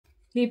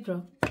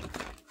Libra.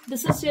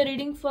 This is your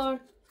reading for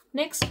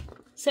next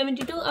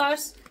 72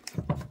 hours.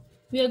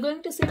 We are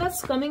going to see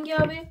what's coming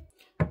your way.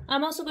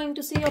 I'm also going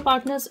to see your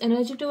partner's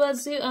energy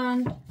towards you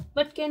and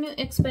what can you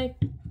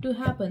expect to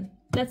happen.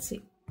 Let's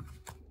see.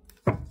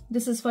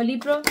 This is for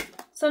Libra,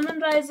 Sun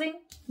and Rising,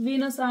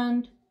 Venus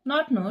and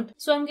North Node.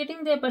 So I'm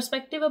getting their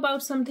perspective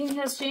about something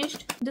has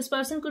changed. This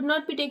person could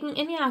not be taking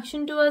any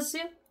action towards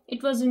you.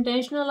 It was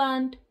intentional,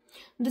 and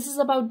this is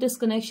about this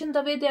connection,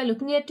 the way they are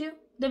looking at you,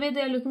 the way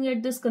they are looking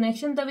at this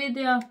connection, the way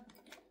they are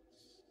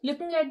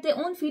looking at their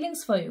own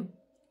feelings for you.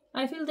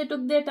 I feel they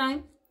took their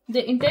time.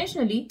 They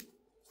intentionally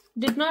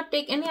did not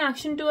take any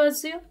action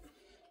towards you.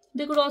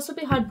 They could also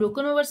be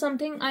heartbroken over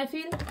something. I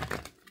feel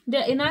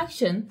their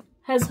inaction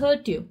has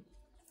hurt you.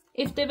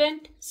 If they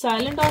went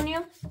silent on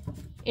you,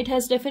 it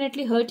has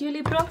definitely hurt you,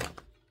 Libra.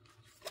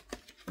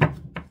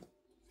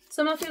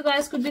 Some of you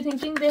guys could be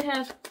thinking they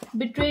have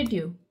betrayed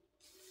you.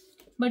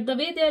 But the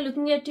way they are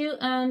looking at you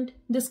and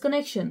this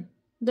connection,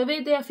 the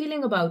way they are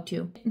feeling about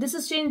you, this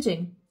is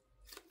changing.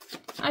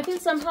 I feel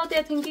somehow they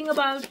are thinking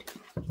about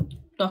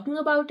talking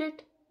about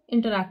it,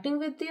 interacting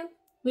with you.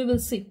 We will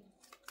see.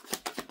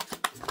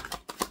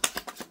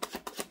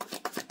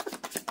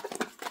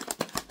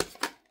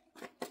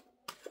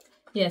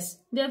 Yes,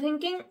 they are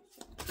thinking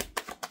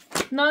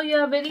now you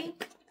are very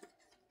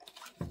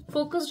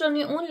focused on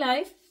your own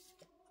life.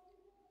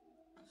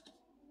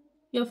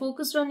 You are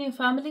focused on your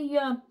family. You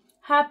are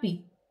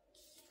happy.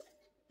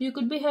 You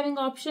could be having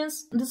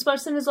options. This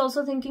person is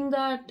also thinking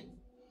that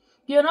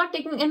you are not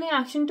taking any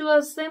action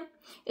towards them.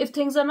 If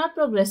things are not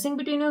progressing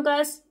between you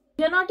guys,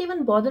 you are not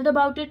even bothered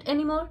about it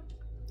anymore.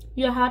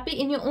 You are happy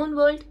in your own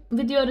world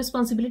with your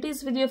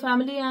responsibilities, with your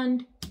family,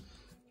 and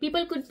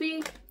people could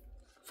be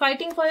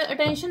fighting for your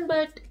attention,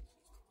 but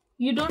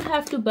you don't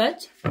have to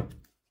budge.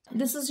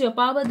 This is your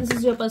power. This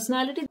is your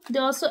personality. They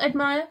also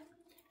admire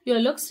your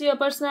looks, your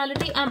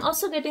personality. I'm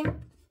also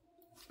getting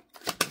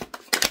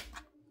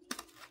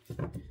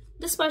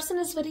this person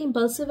is very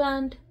impulsive,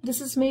 and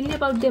this is mainly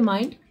about their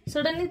mind.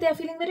 Suddenly they are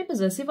feeling very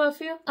possessive of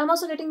you. I'm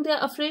also getting they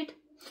are afraid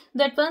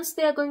that once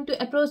they are going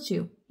to approach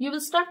you, you will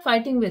start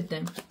fighting with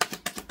them.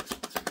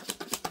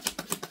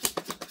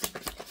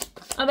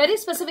 A very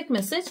specific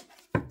message.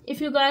 If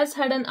you guys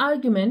had an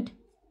argument,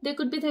 they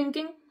could be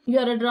thinking you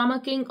are a drama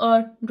king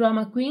or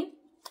drama queen.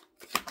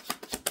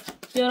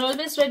 You are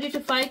always ready to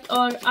fight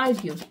or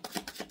argue.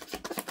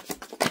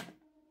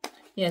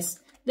 Yes,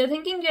 they're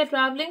thinking you are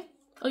traveling,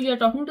 or you are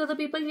talking to the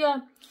people, you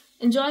are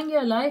enjoying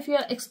your life, you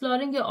are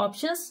exploring your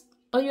options,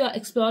 or you are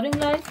exploring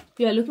life,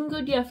 you are looking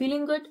good, you are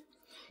feeling good,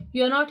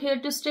 you are not here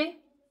to stay,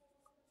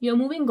 you are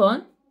moving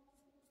on.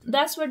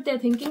 That's what they are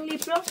thinking,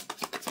 Libra.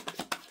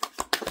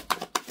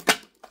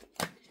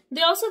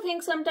 They also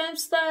think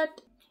sometimes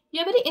that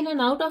you are very in and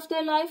out of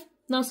their life.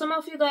 Now some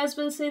of you guys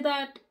will say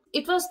that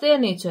it was their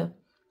nature.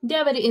 They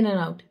are very in and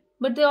out.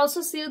 But they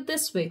also see it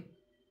this way.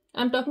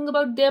 I'm talking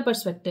about their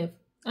perspective.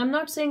 I'm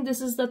not saying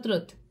this is the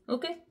truth.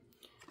 Okay?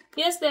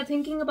 Yes, they are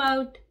thinking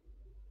about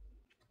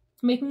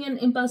making an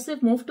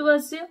impulsive move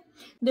towards you.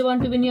 They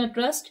want to win your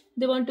trust.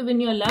 They want to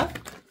win your love.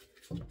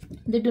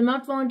 They do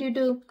not want you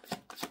to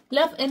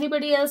love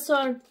anybody else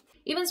or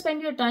even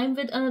spend your time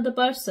with another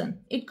person.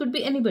 It could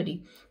be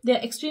anybody. They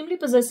are extremely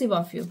possessive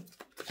of you.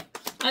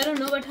 I don't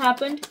know what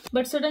happened,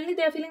 but suddenly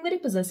they are feeling very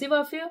possessive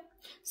of you.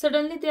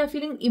 Suddenly they are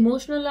feeling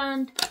emotional,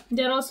 and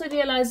they are also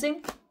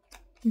realizing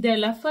their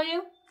love for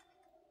you.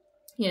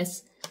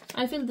 Yes,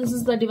 I feel this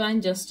is the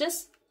divine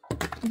justice.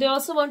 They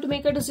also want to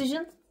make a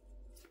decision.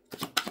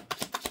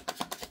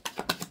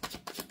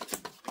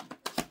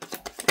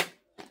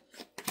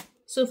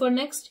 So for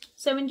next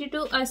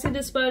 72, I see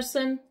this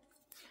person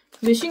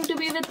wishing to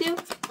be with you.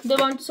 They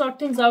want to sort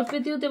things out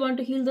with you. They want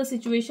to heal the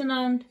situation,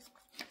 and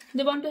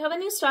they want to have a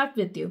new start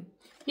with you.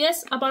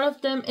 Yes, a part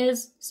of them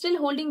is still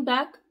holding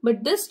back,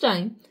 but this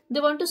time they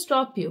want to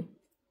stop you.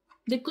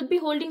 They could be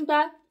holding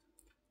back.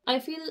 I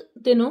feel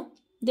they know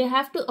they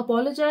have to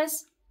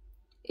apologize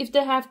if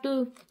they have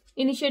to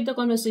initiate the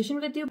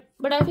conversation with you.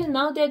 But I feel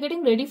now they are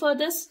getting ready for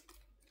this.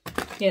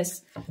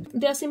 Yes,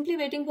 they are simply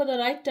waiting for the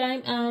right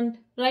time and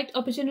right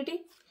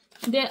opportunity.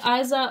 Their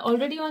eyes are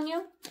already on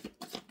you.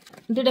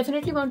 They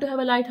definitely want to have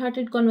a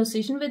light-hearted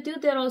conversation with you.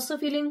 They are also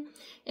feeling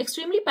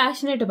extremely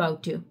passionate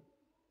about you.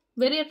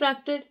 Very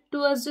attracted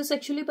towards you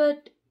sexually,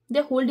 but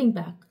they're holding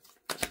back.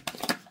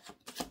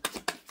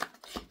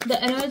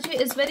 The energy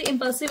is very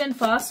impulsive and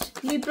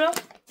fast, Libra.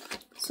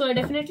 So I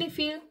definitely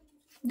feel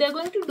they're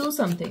going to do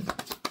something.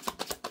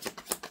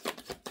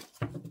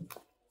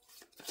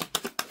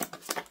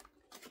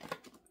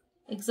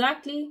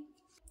 Exactly.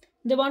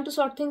 They want to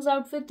sort things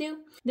out with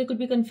you. They could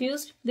be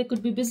confused. They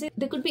could be busy.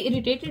 They could be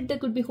irritated. They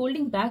could be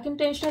holding back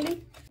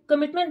intentionally.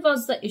 Commitment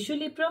was the issue,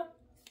 Libra.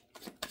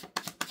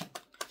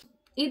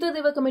 Either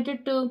they were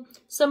committed to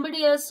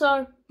somebody else,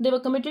 or they were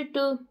committed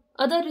to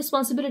other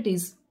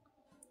responsibilities,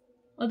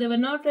 or they were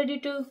not ready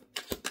to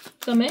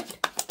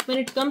commit when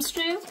it comes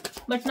to you.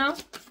 But now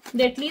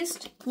they at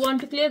least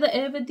want to clear the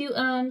air with you,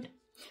 and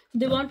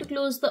they want to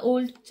close the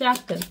old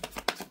chapter.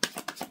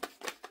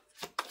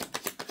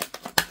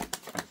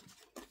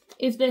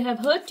 if they have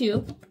hurt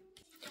you,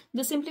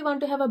 they simply want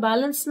to have a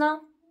balance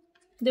now.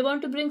 They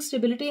want to bring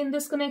stability in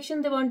this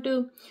connection. They want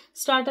to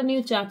start a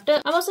new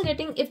chapter. I'm also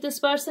getting if this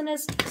person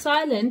is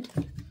silent,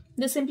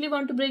 they simply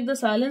want to break the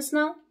silence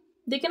now.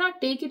 They cannot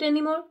take it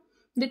anymore.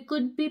 They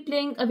could be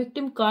playing a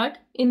victim card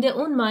in their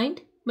own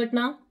mind, but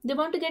now they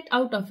want to get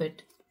out of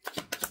it.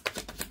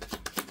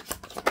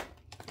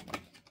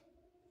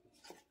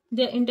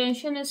 Their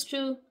intention is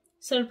to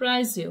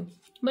surprise you.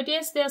 But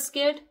yes, they are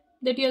scared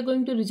that you are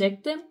going to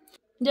reject them.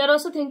 They are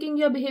also thinking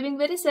you are behaving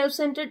very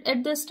self-centered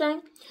at this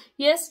time.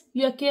 Yes,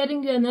 you are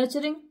caring, you are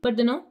nurturing, but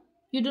they know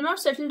you do not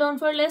settle down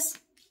for less.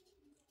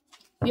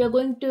 You are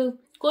going to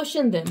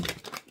question them,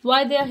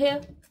 why they are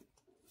here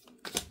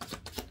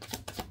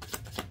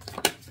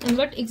and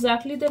what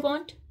exactly they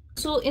want.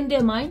 So in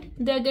their mind,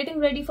 they are getting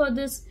ready for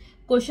this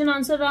question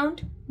answer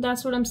round.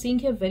 That's what I'm seeing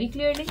here very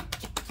clearly.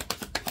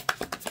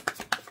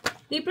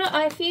 Libra,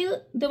 I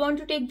feel they want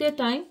to take their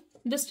time.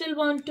 They still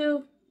want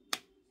to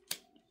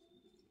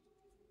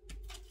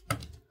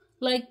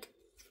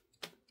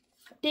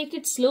take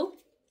it slow.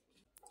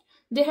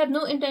 They have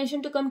no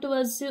intention to come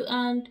towards you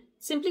and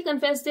simply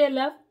confess their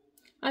love.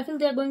 I feel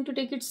they are going to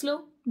take it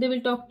slow. They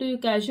will talk to you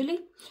casually.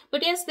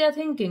 But yes, they are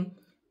thinking,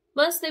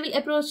 once they will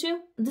approach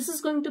you, this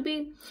is going to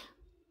be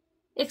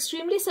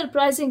extremely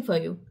surprising for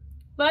you.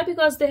 Why?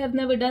 Because they have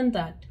never done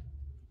that.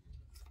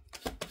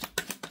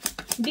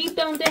 Deep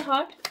down their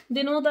heart,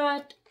 they know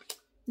that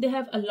they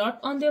have a lot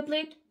on their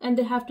plate and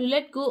they have to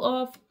let go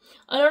of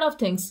a lot of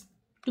things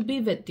to be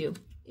with you.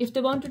 If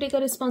they want to take a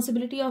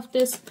responsibility of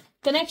this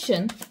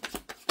connection,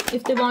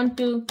 if they want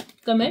to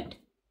commit,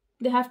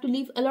 they have to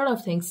leave a lot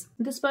of things.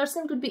 This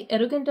person could be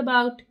arrogant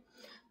about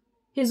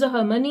his or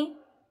her money,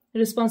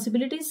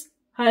 responsibilities,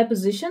 higher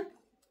position.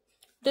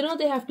 They know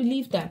they have to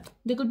leave that.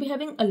 They could be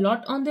having a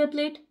lot on their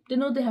plate. They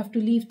know they have to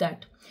leave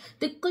that.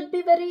 They could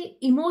be very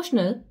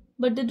emotional,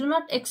 but they do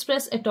not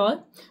express at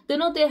all. They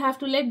know they have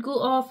to let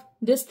go of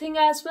this thing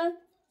as well.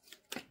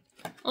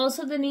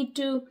 Also, they need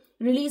to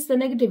release the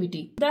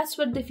negativity. That's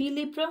what they feel,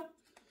 Libra.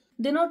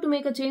 They know to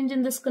make a change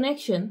in this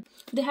connection,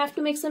 they have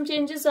to make some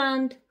changes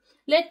and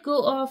let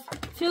go of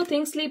few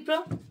things,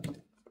 Libra.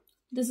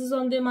 This is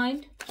on their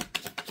mind.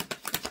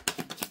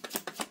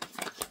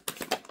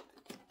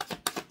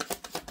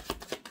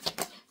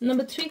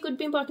 Number 3 could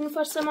be important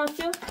for some of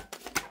you.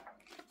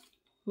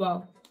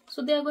 Wow.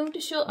 So they are going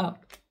to show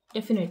up.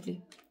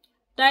 Definitely.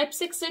 Type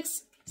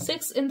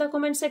 666 in the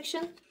comment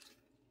section.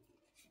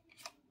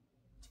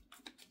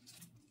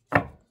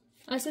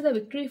 I see the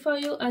victory for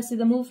you. I see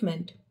the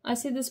movement. I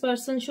see this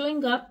person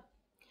showing up.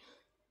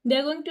 They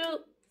are going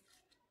to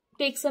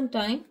take some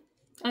time.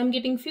 I'm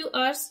getting few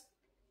hours.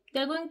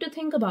 They are going to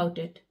think about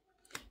it.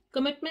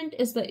 Commitment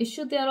is the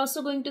issue. They are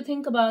also going to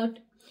think about,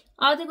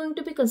 are they going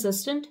to be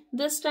consistent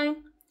this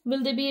time?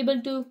 Will they be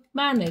able to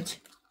manage?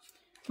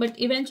 But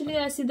eventually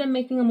I see them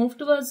making a move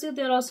towards you.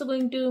 They are also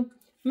going to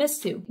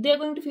miss you. They are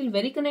going to feel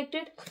very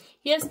connected.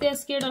 Yes, they are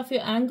scared of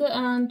your anger,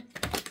 and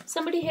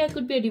somebody here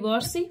could be a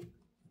divorcee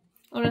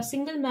or a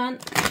single man,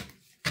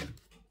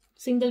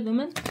 single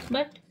woman,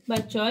 but by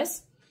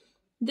choice.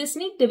 They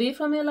sneaked away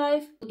from your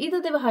life.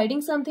 Either they were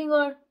hiding something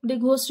or they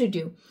ghosted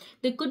you.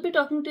 They could be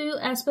talking to you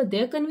as per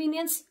their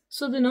convenience,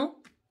 so they know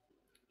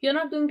you're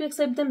not going to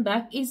accept them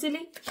back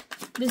easily.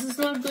 This is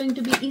not going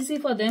to be easy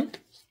for them.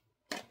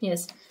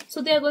 Yes.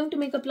 So they are going to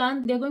make a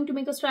plan. They are going to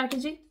make a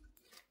strategy.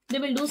 They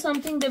will do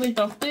something. They will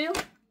talk to you.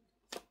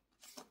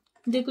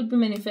 They could be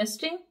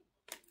manifesting.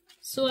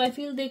 So I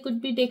feel they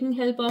could be taking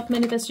help of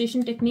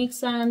manifestation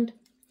techniques and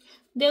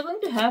they are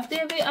going to have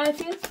their way, I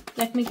feel.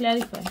 Let me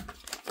clarify.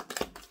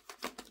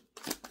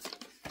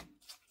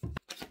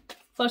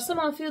 For some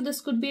of you,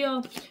 this could be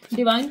a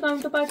divine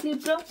counterpart,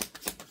 Libra.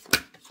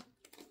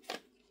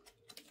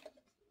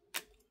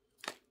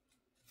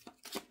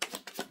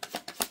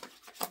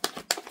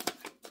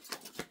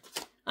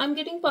 I'm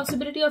getting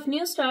possibility of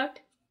new start,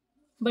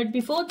 but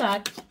before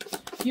that,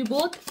 you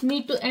both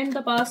need to end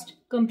the past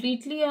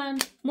completely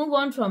and move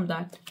on from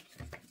that.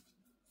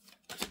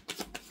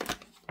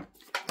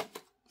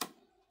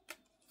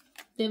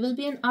 There will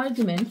be an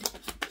argument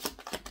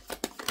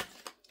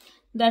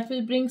that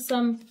will bring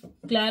some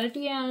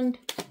clarity, and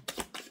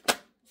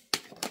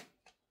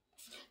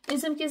in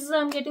some cases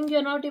I'm getting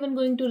you're not even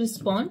going to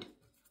respond.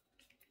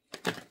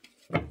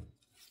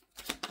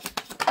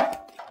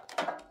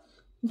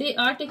 They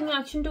are taking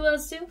action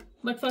towards you,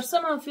 but for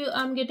some of you,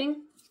 I'm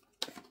getting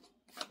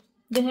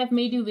they have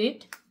made you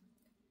wait.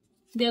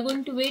 They are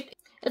going to wait.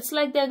 It's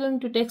like they are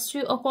going to text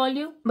you or call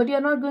you, but you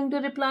are not going to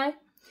reply.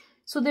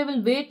 So they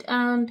will wait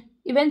and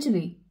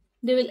eventually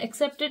they will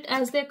accept it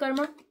as their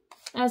karma,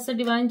 as the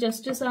divine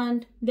justice,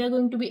 and they are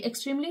going to be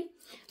extremely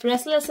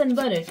restless and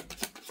worried.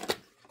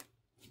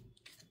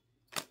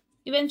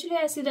 Eventually,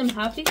 I see them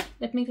happy.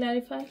 Let me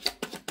clarify.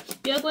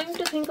 You are going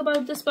to think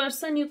about this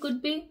person. You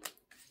could be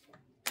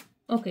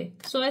okay,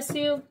 so I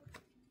see you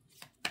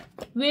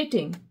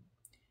waiting.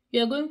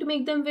 You are going to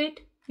make them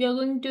wait. You are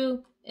going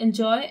to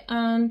enjoy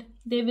and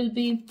they will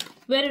be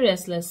very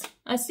restless.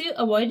 I see you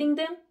avoiding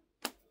them.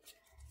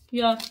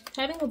 You are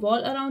having a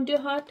wall around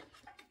your heart.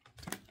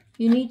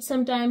 you need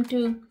some time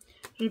to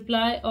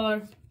reply,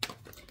 or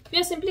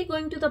you are simply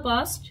going to the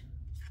past.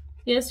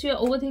 Yes, you are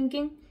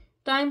overthinking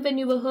time when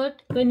you were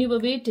hurt, when you were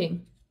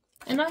waiting,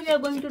 and now you are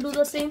going to do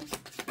the same.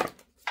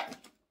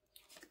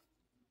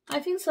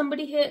 I feel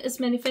somebody here is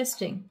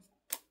manifesting.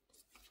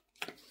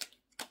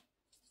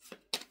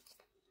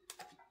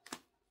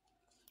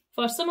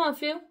 For some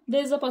of you,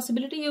 there is a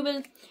possibility you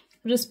will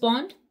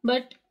respond,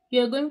 but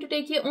you are going to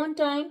take your own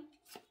time.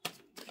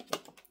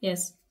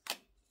 Yes.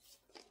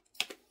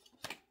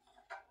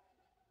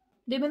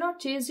 They may not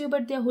chase you,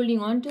 but they are holding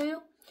on to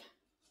you.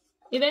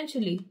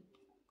 Eventually,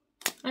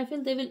 I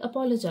feel they will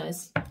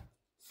apologize.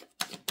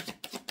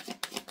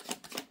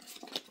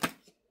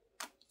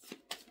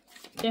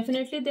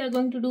 Definitely, they are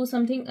going to do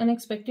something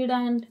unexpected,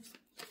 and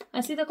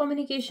I see the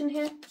communication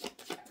here.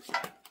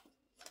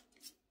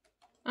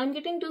 I'm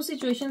getting two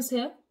situations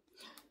here.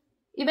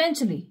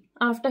 Eventually,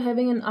 after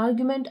having an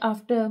argument,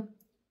 after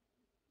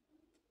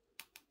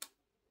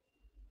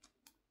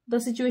the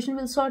situation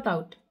will sort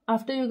out,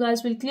 after you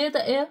guys will clear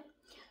the air,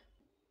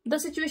 the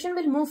situation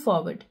will move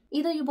forward.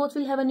 Either you both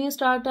will have a new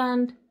start,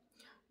 and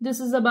this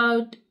is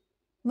about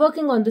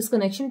working on this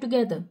connection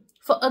together.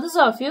 For others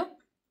of you,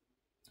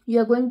 you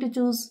are going to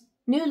choose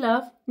new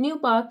love, new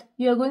path.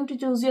 You are going to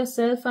choose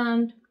yourself,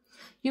 and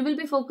you will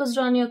be focused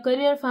on your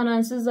career,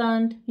 finances,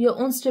 and your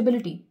own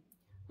stability.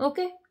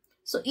 Okay?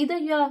 So either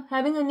you are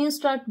having a new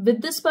start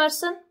with this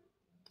person,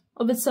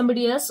 or with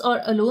somebody else,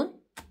 or alone.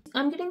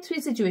 I'm getting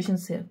three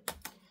situations here.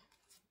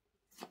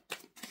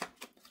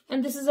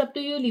 And this is up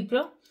to you,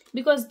 Libra,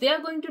 because they are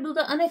going to do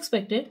the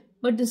unexpected,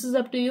 but this is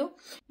up to you.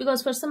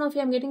 Because for some of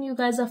you, I'm getting you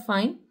guys are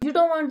fine. You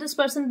don't want this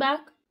person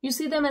back. You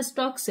see them as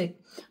toxic.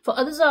 For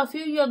others of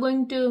you, you are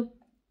going to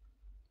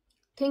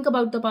think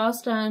about the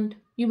past and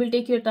you will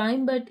take your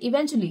time, but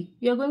eventually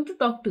you are going to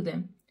talk to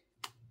them.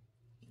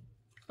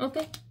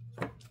 Okay?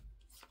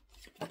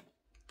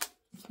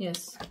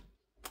 Yes.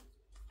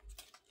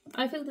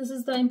 I feel this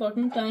is the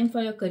important time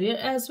for your career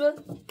as well.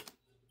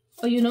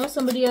 Or you know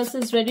somebody else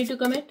is ready to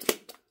commit.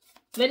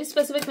 Very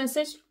specific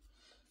message.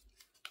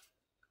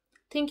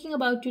 Thinking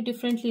about you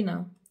differently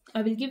now.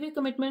 I will give you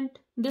commitment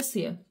this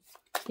year.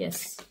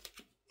 Yes.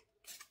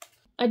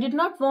 I did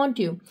not want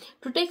you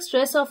to take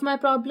stress off my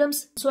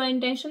problems, so I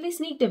intentionally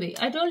sneaked away.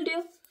 I told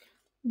you,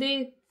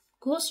 they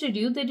ghosted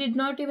you, they did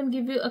not even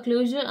give you a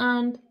closure,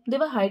 and they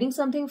were hiding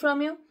something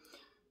from you.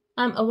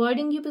 I'm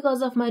avoiding you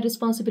because of my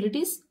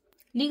responsibilities.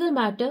 Legal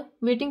matter,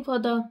 waiting for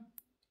the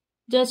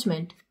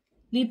judgment.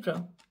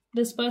 Libra,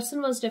 this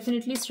person was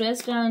definitely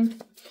stressed,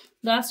 and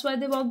that's why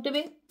they walked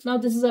away. Now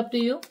this is up to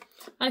you.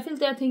 I feel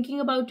they are thinking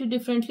about you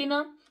differently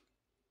now.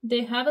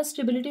 They have a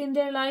stability in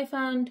their life,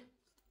 and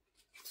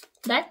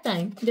that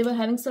time they were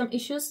having some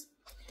issues.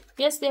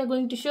 Yes, they are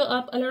going to show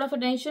up a lot of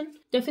attention.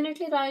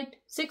 Definitely write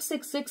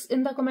 666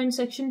 in the comment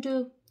section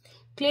to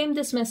claim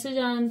this message,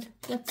 and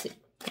let's see.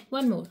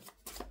 One more.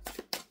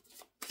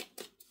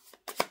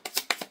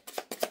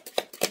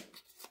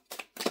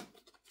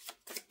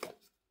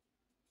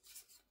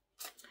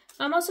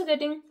 I'm also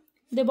getting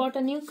they bought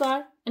a new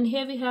car, and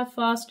here we have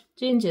fast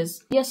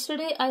changes.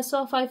 Yesterday I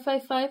saw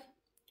 555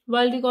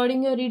 while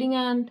recording your reading,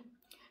 and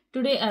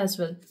today as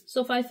well.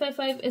 So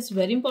 555 is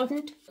very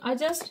important. I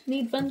just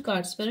need one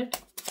card,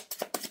 Spirit.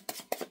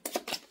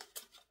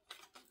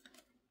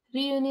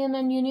 Reunion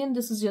and union,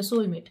 this is your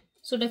soulmate.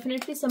 So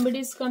definitely somebody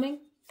is coming.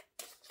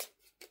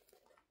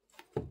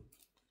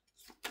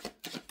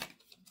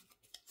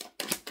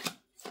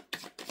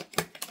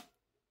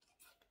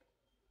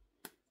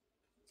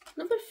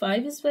 Number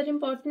 5 is very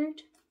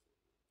important.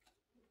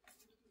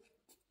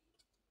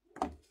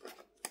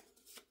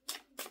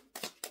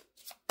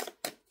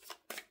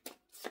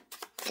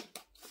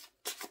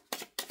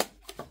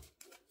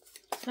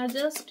 I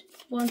just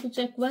want to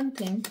check one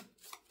thing.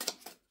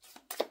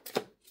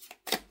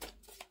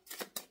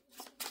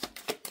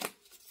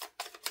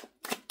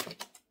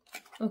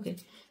 Okay,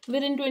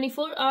 within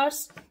 24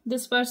 hours,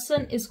 this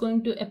person is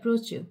going to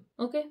approach you.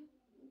 Okay?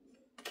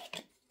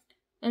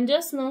 And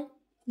just know,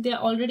 they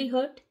are already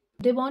hurt.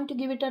 They want to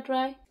give it a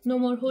try. No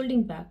more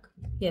holding back.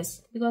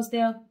 Yes, because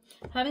they are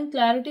having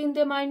clarity in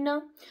their mind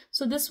now.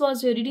 So this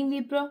was your reading,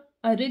 Libra.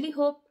 I really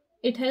hope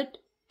it helped.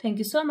 Thank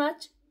you so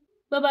much.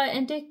 Bye-bye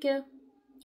and take care.